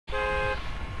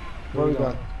Where we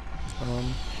going?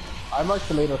 Um, I marked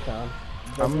Tomato Town.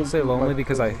 I'm gonna say lonely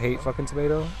because I hate fucking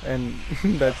tomato, and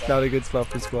that's not a good spot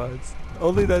for squads.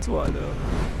 Only that's why though.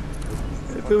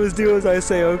 If it was duos, I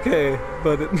say okay,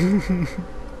 but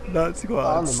not On the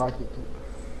squads. market.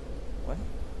 What?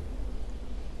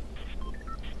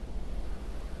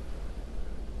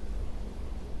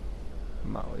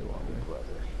 Molly Water.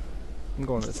 I'm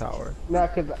going to the tower. Nah,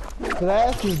 cause I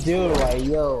asked this dude like,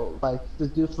 yo, like this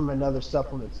dude from another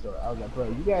supplement store. I was like, bro,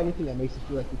 you got anything that makes you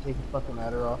feel like you're taking fucking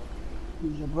Adderall? He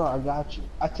was like, bro, I got you.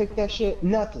 I took that shit,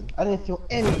 nothing. I didn't feel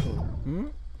anything. Hmm?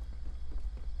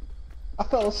 I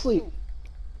fell asleep.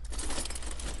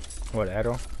 What,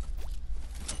 Adderall?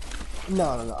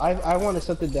 No. I wanted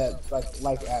something that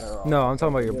like Adderall. No, I'm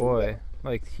talking about your boy.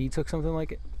 Like, he took something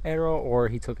like Adderall, or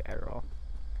he took Adderall?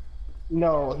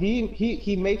 No,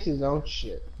 he makes his own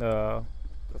shit. The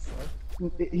fuck?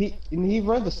 He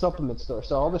runs a supplement store,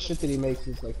 so all the shit that he makes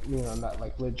is like, you know, not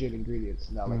like legit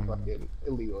ingredients, not like fucking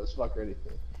illegal as fuck or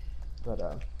anything.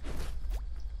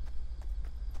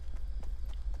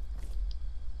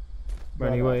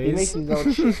 But anyways, he makes his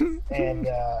own shit, and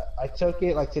I took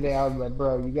it like today. I was like,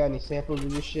 bro, you got any samples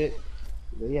of this shit?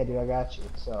 He's like, yeah, dude, I got you.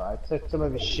 So I took some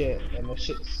of his shit, and the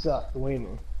shit sucked,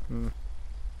 wiener.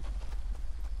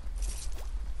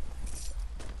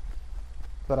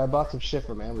 But I bought some shit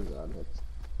from Amazon. It's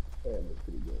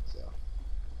pretty good, so.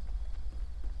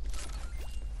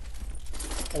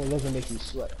 And it doesn't make you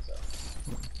sweat, so.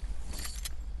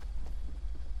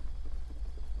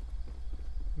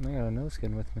 I got a no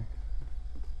skin with me.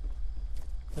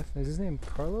 Is his name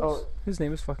Carlos? Oh. His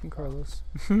name is fucking Carlos.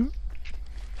 I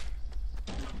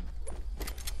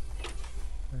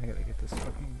gotta get this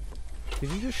fucking...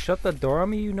 Did you just shut the door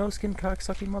on me, you no-skin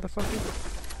cocksucking motherfucker?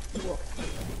 Whoa.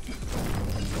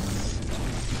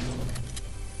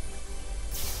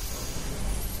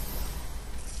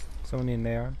 Someone in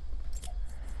there.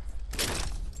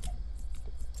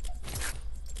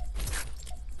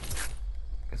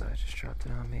 Because I just dropped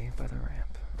it on me by the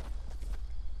ramp.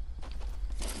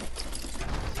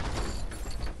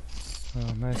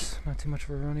 Oh, nice. Not too much of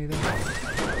a run either.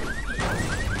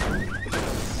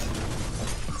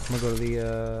 I'm gonna go to the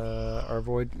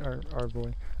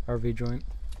RV joint.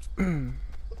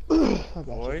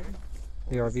 Void?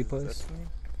 The RV place.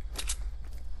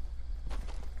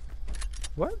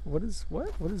 What? What does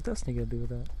Destiny got to do with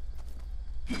that?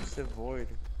 You said void.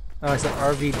 Oh, I said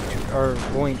RV or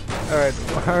point. Alright,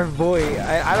 our boy.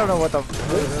 I don't know what the.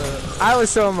 I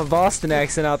was throwing a Boston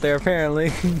accent out there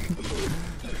apparently.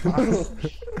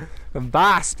 From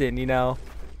Boston, you know.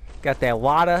 Got that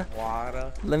water.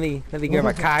 Water. Let me grab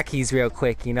my car keys real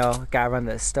quick, you know. Gotta run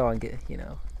to the store and get, you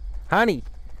know. Honey,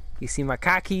 you see my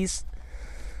car keys?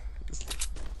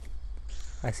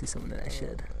 I see someone in that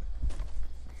shed.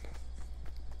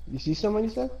 You see someone, you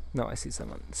said? No, I see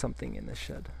something in the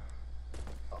shed.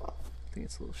 I think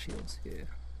it's little shields, yeah.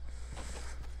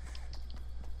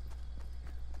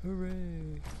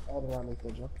 Hooray! I don't want to make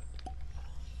that jump.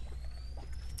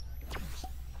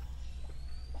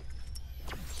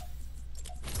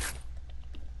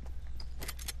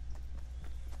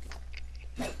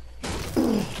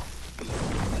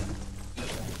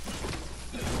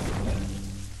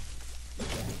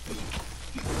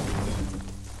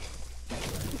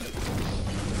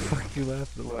 You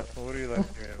laughed a lot. What are you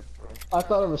laughing at, bro? I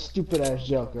thought it was a stupid ass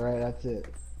joke, alright? That's it.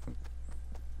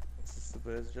 What's the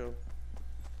stupidest joke?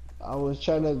 I was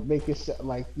trying to make it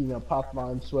like, you know, pop my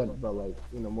own sweat, but like,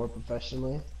 you know, more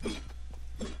professionally.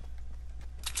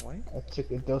 What? I took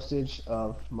a dosage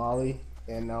of Molly,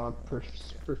 and now I'm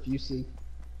profusing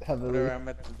heavily. Whatever, I'm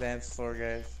at the dance floor,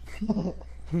 guys.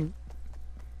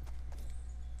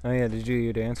 Oh yeah, did you do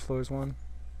your dance floors one?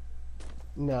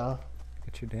 No.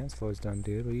 Get your dance floors done,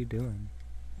 dude. What are you doing?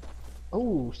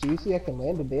 Oh, so you see I can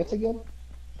land and dance again?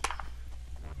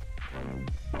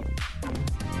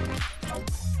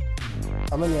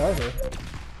 How many are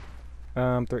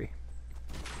there? 3.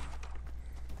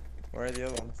 Where are the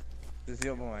other ones? This is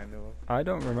the other one I know of. I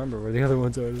don't remember where the other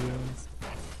ones are, to be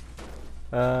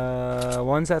honest.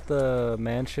 One's at the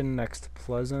mansion next to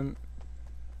Pleasant.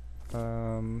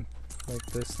 Like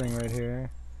this thing right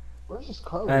here. Where's this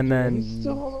car? And then, he's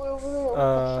still all the way over there. What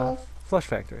the fuck? Flush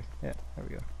Factory. Yeah, there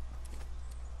we go.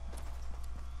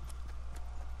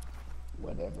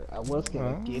 Whatever. I was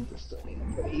gonna get this thing,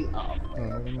 but he. Oh,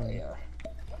 never mind. yeah.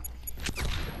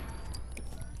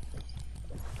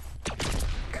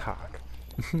 Cock.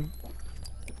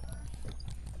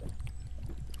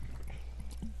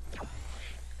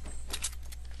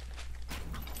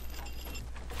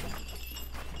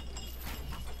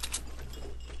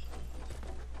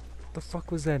 The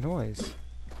fuck was that noise?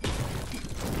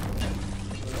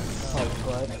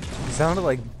 right? It sounded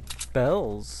like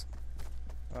bells.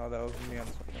 Oh, that was me on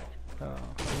Oh,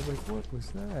 I was like, what was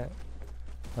that?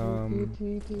 I'm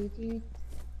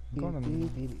going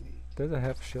on. There's a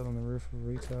half shield on the roof of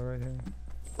retail right here.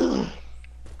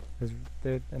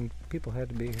 And people had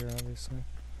to be here, obviously.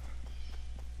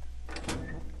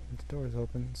 The door's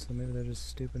open, so maybe they're just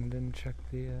stupid and didn't check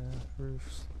the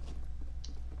roofs.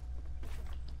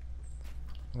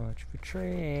 Watch for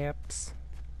traps.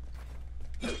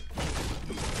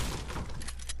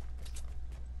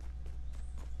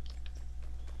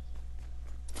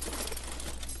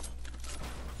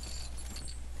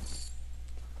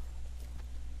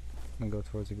 I'm gonna go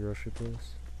towards the grocery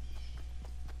place.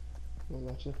 I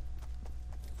gotcha.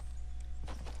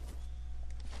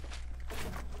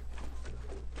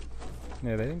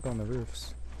 Yeah, they didn't go on the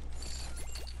roofs.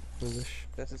 Foolish.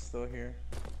 Chest is still here.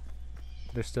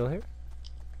 They're still here?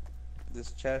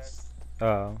 This chest.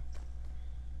 Oh.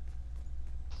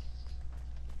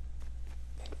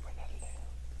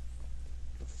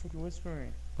 You're fucking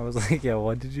whispering. I was like, yeah,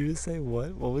 what did you just say?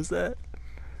 What? What was that?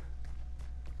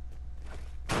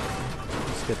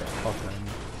 Just get that fuck out of me.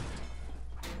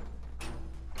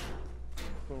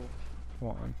 Cool. Come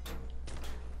on.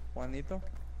 Juanito?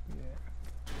 Yeah.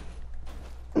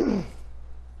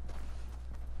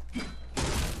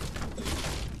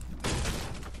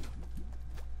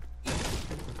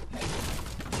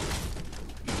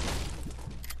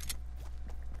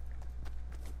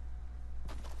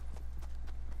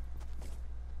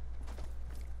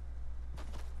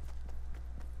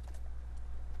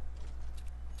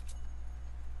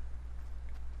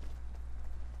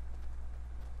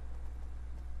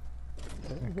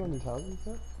 You going to houses and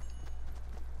stuff?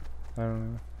 I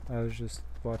don't know. I was just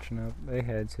watching up. They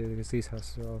had to, because these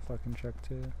houses are all fucking checked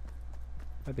too.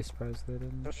 I'd be surprised if they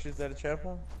didn't. Oh, she's at a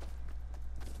chapel?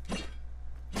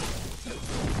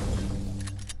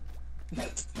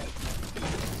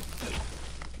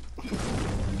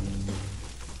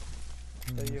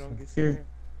 So you don't get scared.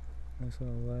 Nice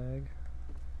little lag.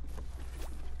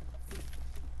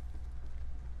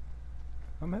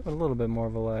 I'm having a little bit more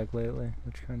of a lag lately,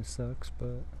 which kind of sucks,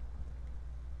 but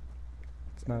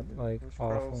it's not like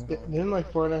awful. Didn't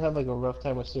like Fortnite have like a rough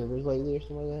time with servers lately or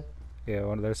something like that? Yeah,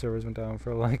 one of their servers went down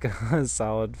for like a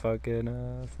solid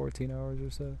fucking 14 hours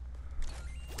or so.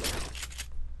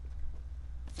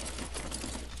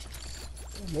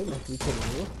 They must be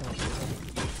taking real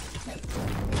time.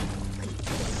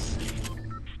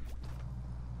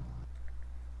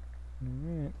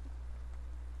 Alright.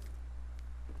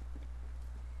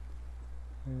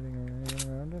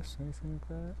 Anything around us? Anything like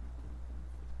that?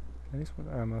 Any spawn?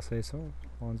 I must say so.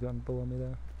 One's gotten below me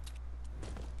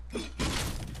though.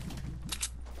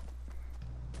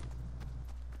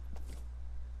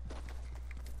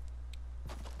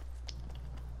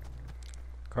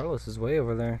 Carlos is way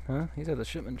over there, huh? He's at the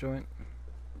shipment joint.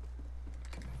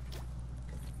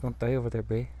 Don't die over there,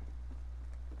 bae.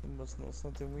 You must know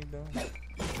something we don't.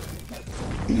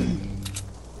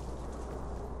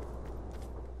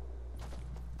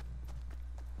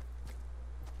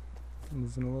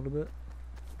 Moving a little bit.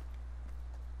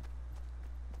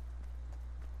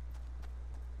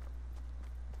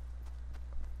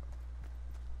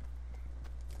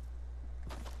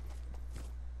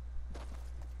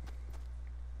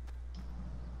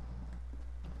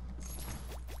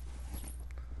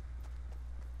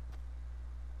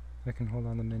 I can hold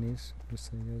on the minis, just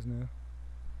so you guys know.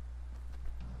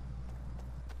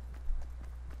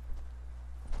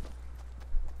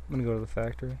 I'm gonna go to the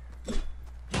factory.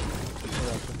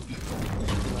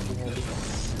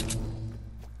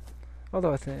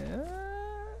 Although I think,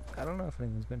 I don't know if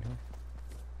anyone's been here.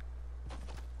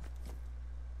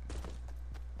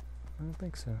 I don't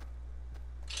think so.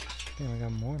 Damn, I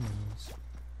got more minis.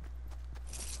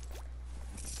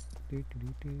 It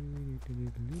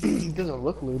doesn't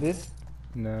look looted.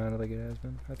 No, I don't think it has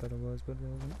been. I thought it was, but it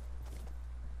wasn't.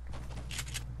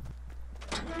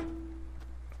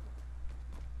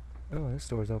 Oh, this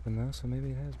door's open though, so maybe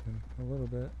it has been. A little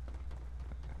bit.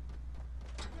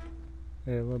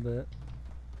 Yeah, a little bit.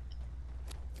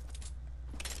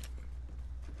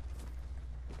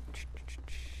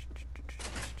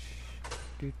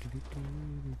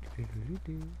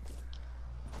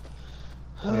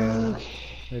 Yeah,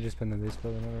 they just been in this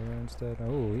building over there instead.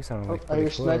 Oh, he sounded like Are pretty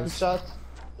your sniper close. shots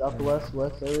out the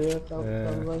west area? Yeah,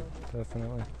 Like?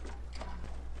 definitely.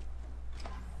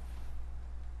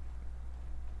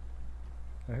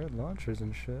 I heard launchers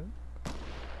and shit.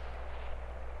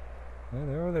 Yeah,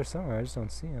 they're over there somewhere. I just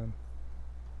don't see them.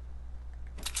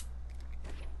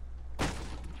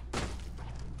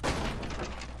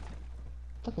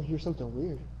 I can hear something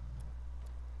weird.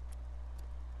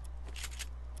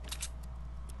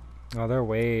 Oh, they're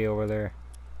way over there.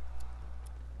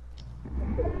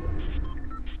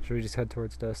 Should we just head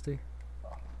towards Dusty?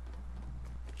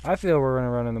 I feel we're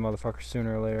gonna run into motherfuckers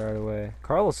sooner or later either way.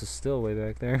 Carlos is still way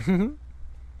back there.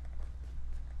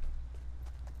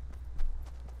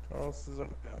 Carlos is up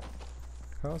now.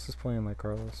 Carlos is playing like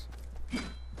Carlos.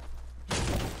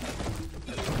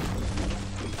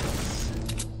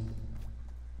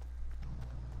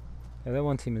 Yeah, that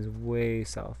one team is way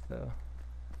south though.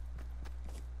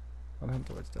 I'm heading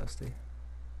towards Dusty.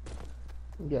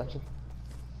 Gotcha.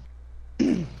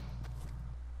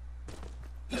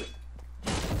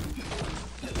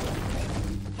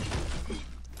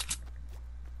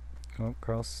 Oh,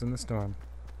 Carlos is in the storm.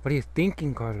 What are you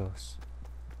thinking, Carlos?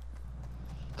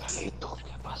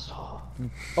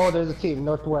 Oh, there's a team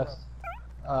northwest.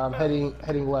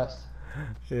 Heading west.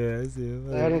 Yeah, I see it.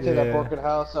 They're heading to that broken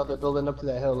house. So they're building up to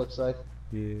that hill. Looks like.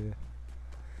 Yeah.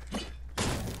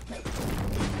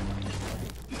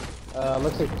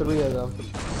 Looks like 3 of them.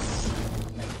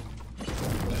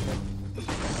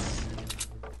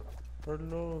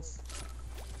 Carlos.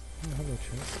 Oh, hello,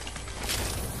 Chip.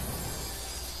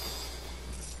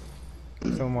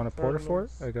 Someone want a porta fort?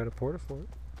 I got a porta fort.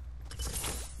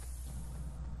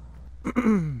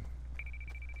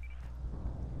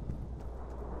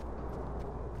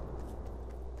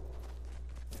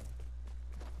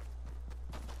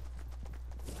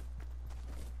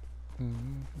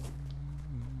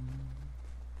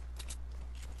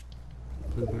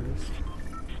 Blueberries.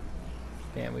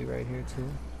 Damn, we right here too.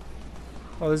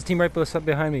 Oh, there's a team right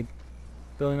behind me.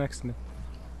 Building next to me.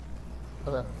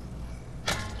 Okay.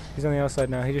 He's on the outside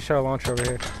now. He just shot a launcher over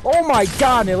here. Oh my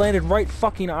god, they landed right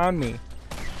fucking on me.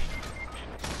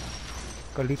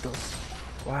 Carlitos.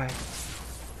 Why?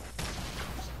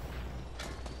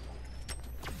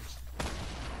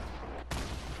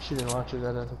 Shooting launchers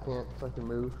at us. I can't fucking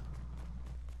move.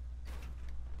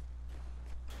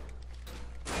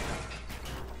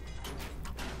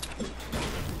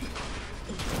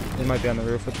 They might be on the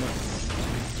roof with me.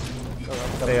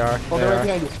 Oh, They are. Oh, They they're right are.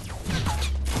 behind you.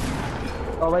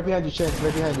 Oh, right behind you, Chance.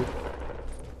 Right behind you.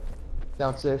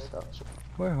 Downstairs. Oh, shit.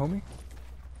 Where, homie?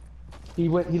 He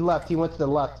left. He went to the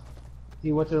left.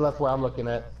 He went to the left where I'm looking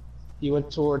at. He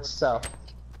went towards south.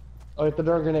 Oh, they're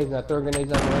throwing grenades now. Throwing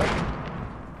grenades on the right.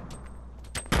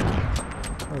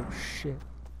 Oh shit.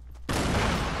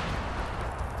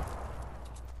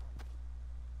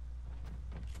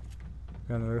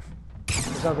 They're on the roof. It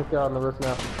sounds like they're on the roof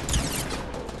now.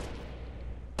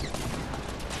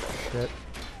 Shit.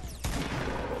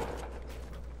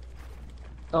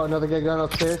 Oh, another guy going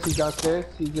upstairs. He's downstairs.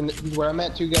 He's where I'm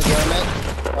at. 2 guys where I'm at.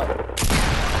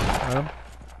 Got him.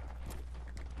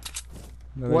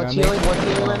 Another One's guy on me. healing. One's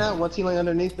healing right now. One's healing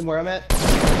underneath them where I'm at.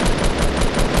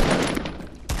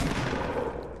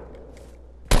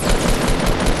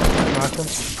 Knocked him.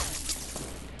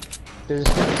 There's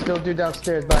still a dude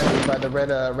downstairs by me by the red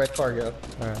cargo.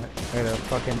 Alright. I gotta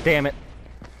fucking damn it.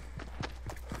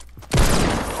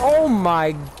 Oh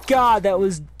my god, that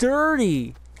was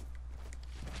dirty!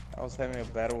 I was having a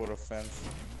battle with a fence.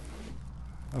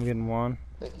 I'm getting one.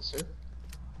 Thank you, sir.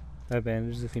 I have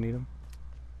bandages if you need them.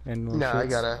 And more Nah, I shits.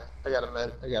 got a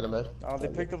med. I got a med. Oh, they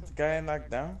picked up the guy I knocked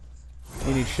down?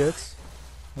 You need shits?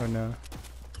 Or no?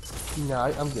 Nah,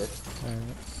 I'm good. Alright.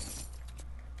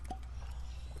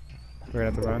 We're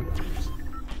gonna have to run.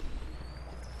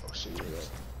 Oh shit, you're right.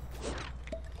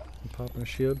 I'm popping a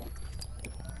shield.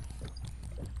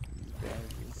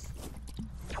 Bandages.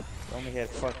 Only had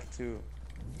fuck 2.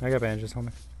 I got bandages,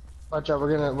 homie. Watch out,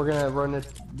 we're gonna run it.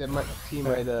 That team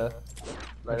right Drop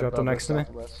them above next us, to me.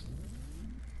 southwest.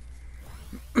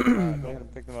 Go ahead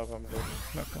and pick them up, I'm good.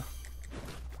 Okay.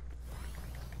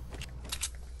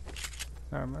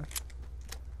 Alright, man.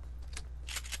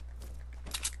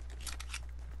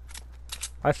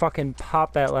 I fucking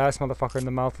popped that last motherfucker in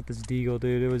the mouth with this deagle,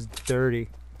 dude. It was dirty.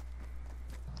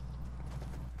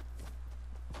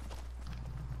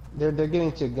 They're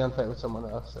getting to a gunfight with someone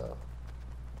else, so.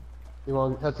 You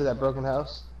want to head to that broken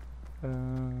house? We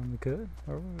could.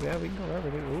 Or, yeah, we can go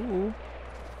wherever, dude. Ooh.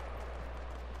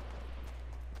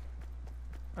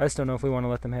 I just don't know if we want to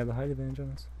let them have the height advantage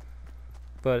on us.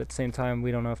 But at the same time,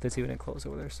 we don't know if there's even a close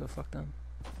over there, so fuck them.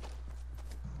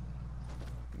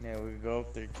 Yeah, we go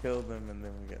up there, kill them, and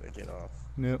then we gotta get off.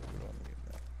 Nope. We don't wanna get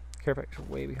that. Care packs are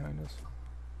way behind us.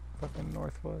 Fucking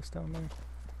northwest down there.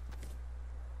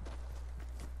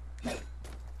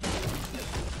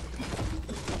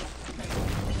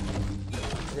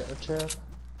 I got a trap.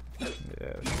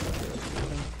 Yeah.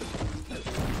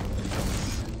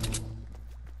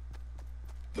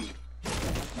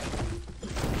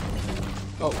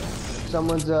 Oh,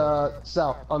 Someone's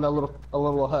south on that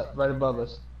little hut right above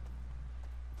us.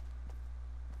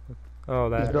 Oh,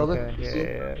 He's that. building. Okay. You Yeah, see yeah,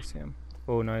 him? yeah. I see him.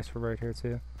 Oh, nice. We're right here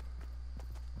too.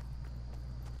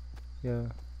 Yeah.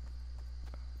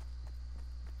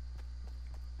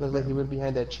 Looks like he went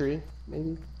behind that tree,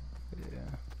 maybe. Yeah.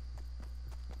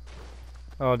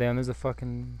 Oh damn, there's a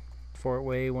fucking Fort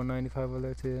Way 195 over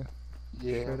there too.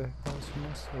 Yeah. Straight across from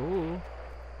us. Ooh.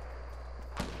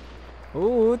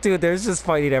 Ooh, dude, there's just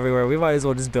fighting everywhere. We might as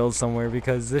well just build somewhere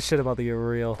because this shit about to get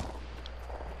real.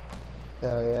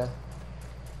 Hell yeah.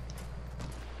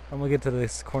 I'm gonna get to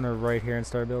this corner right here and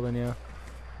start building, yeah.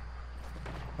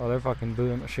 Oh, they're fucking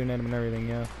booting, shooting at him and everything,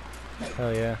 yeah.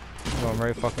 Hell yeah. I'm going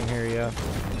right fucking here, yeah.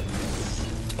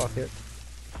 Fuck it.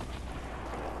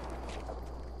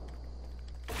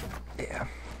 Yeah.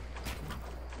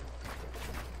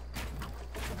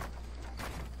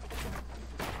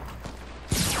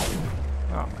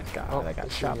 Oh my god, Oh, I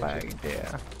got shot by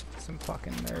yeah. Some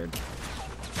fucking nerd.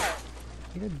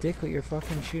 Eat a dick with your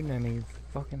fucking shooting at me, you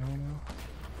fucking homo.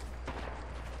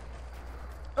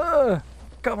 Ugh!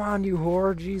 Come on, you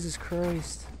whore, Jesus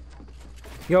Christ.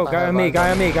 Yo, guy on me,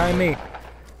 guy on me, guy on me.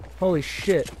 Holy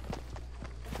shit.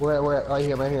 Where? Oh, I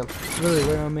hear him, I hear him. Really,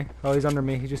 where on me? Oh, he's under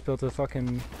me. He just built a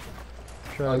fucking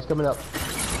Oh, truck. he's coming up.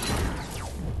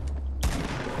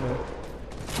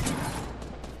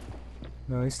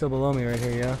 No, he's still below me right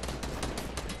here, yeah?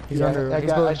 He's Yeah,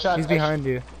 under, he's behind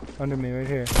you. Under me right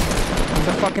here. He's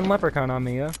a fucking leprechaun on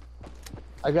me, yeah?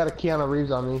 I got a Keanu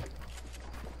Reeves on me.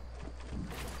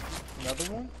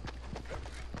 Another one?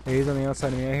 Yeah, he's on the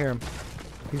outside of me. I hear him.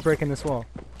 He's breaking this wall.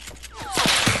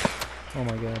 Oh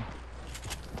my god.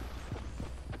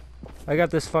 I got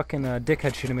this fucking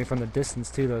dickhead shooting me from the distance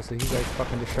too, though, so he's like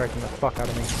fucking distracting the fuck out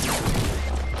of me.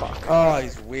 Fuck. Oh,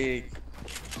 he's weak.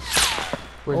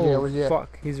 Where's he at?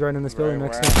 Fuck. He's right in this building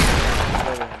next to me.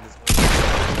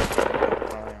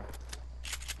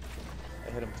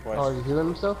 I hit him twice. Oh, is he healing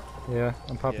himself? Yeah,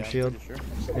 I'm popping Yeah, I'm shield pretty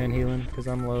sure. and healing because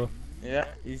I'm low. Yeah,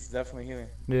 he's definitely healing.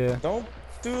 Yeah. Don't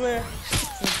do that.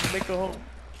 Just make a hole.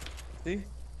 See?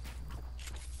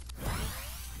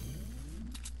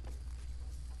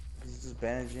 He's just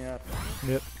bandaging up.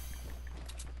 Yep.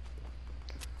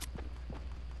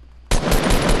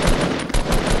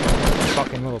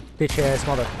 Fucking little bitch ass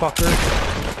motherfucker.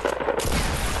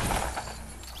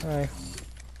 Alright.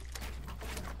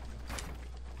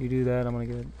 You do that, I'm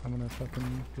gonna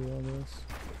fucking do all this.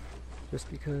 Just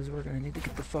because we're gonna need to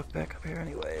get the fuck back up here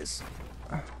anyways.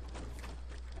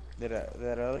 Did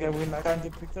that other guy we not gonna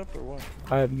get picked up or what?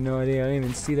 I have no idea, I didn't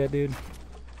even see that dude.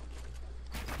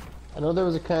 I know there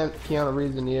was a Keanu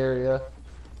Reeves in the area.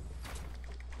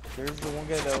 There's the one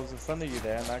guy that was in front of you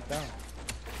there, knocked down.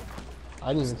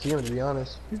 I didn't even see him, to be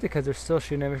honest. It's because they're still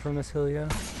shooting at me from this hill, yeah.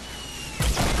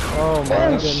 Oh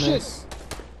my goodness.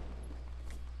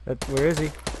 Where is he?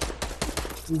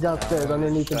 He's downstairs,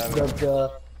 underneath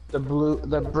the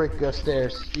brick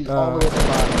stairs. He's all Oh. the way at the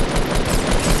bottom.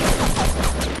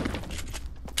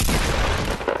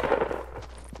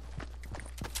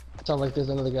 Sounds like there's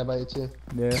another guy by you too.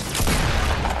 Yeah.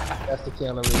 That's the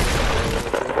Keanu Reeves.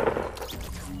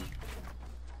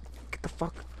 Get the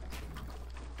fuck.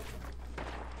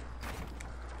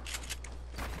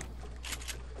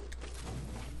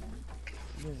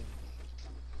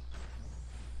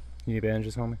 You need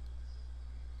bandages, homie?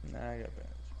 Nah, I got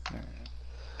bandage.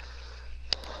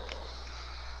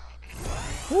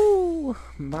 Woo!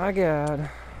 My god.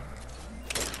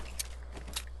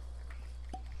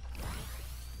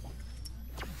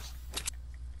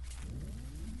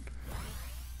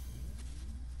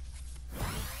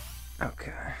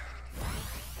 Okay.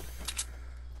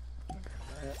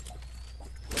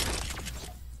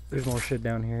 There's more shit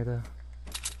down here, though.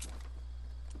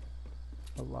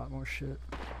 A lot more shit.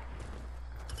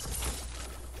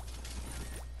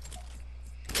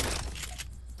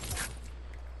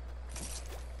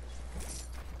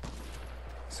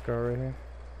 Scar right here.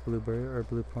 Blueberry or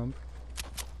blue pump.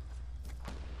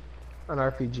 An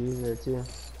RPG there too.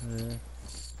 Yeah.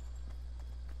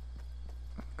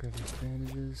 Grab these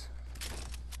bandages.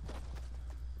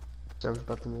 Someone's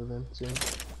about to move in soon.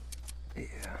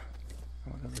 Yeah.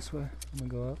 I'm gonna go this way. I'm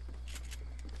gonna go up.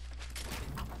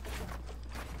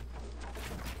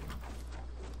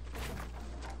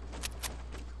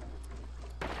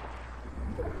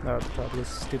 Oh, probably this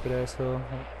stupid ass hill.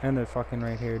 And they're fucking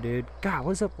right here, dude. God,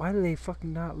 what's up? Why do they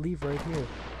fucking not leave right here?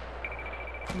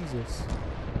 Jesus.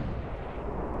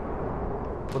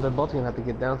 Well, they're both gonna have to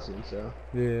get down soon, so.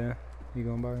 Yeah. You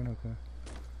going Byron? Okay.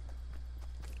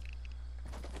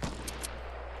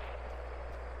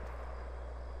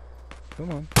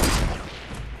 Come on.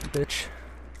 Bitch.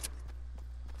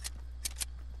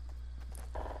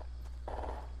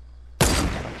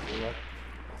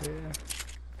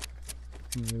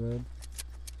 Reload.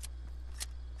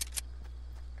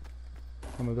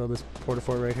 I'm gonna build this porta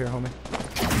fort right here, homie.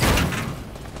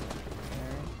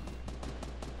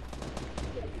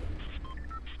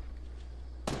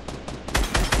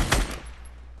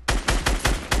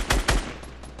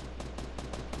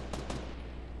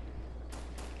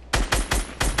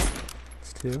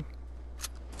 It's 2.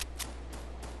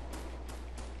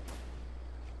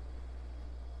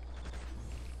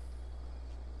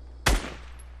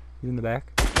 He's in the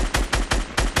back.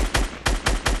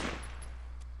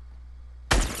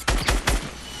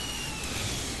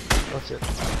 That's it.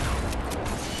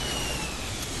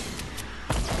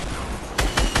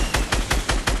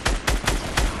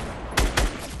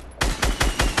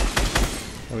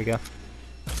 There we go.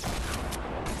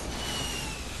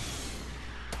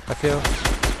 I feel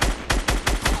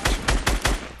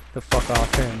the fuck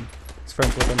off him. His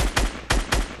friends with him.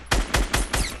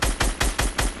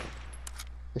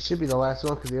 It should be the last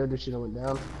one because the other dude should have went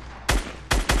down.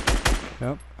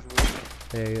 Nope.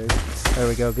 There he is. There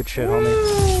we go. Good shit,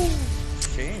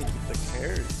 homie. Change the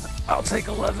carry. I'll take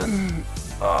 11.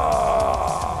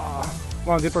 Oh.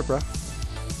 Come on, good work, bro.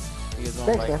 You guys don't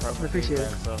Thanks, like man. purple Appreciate it.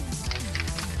 so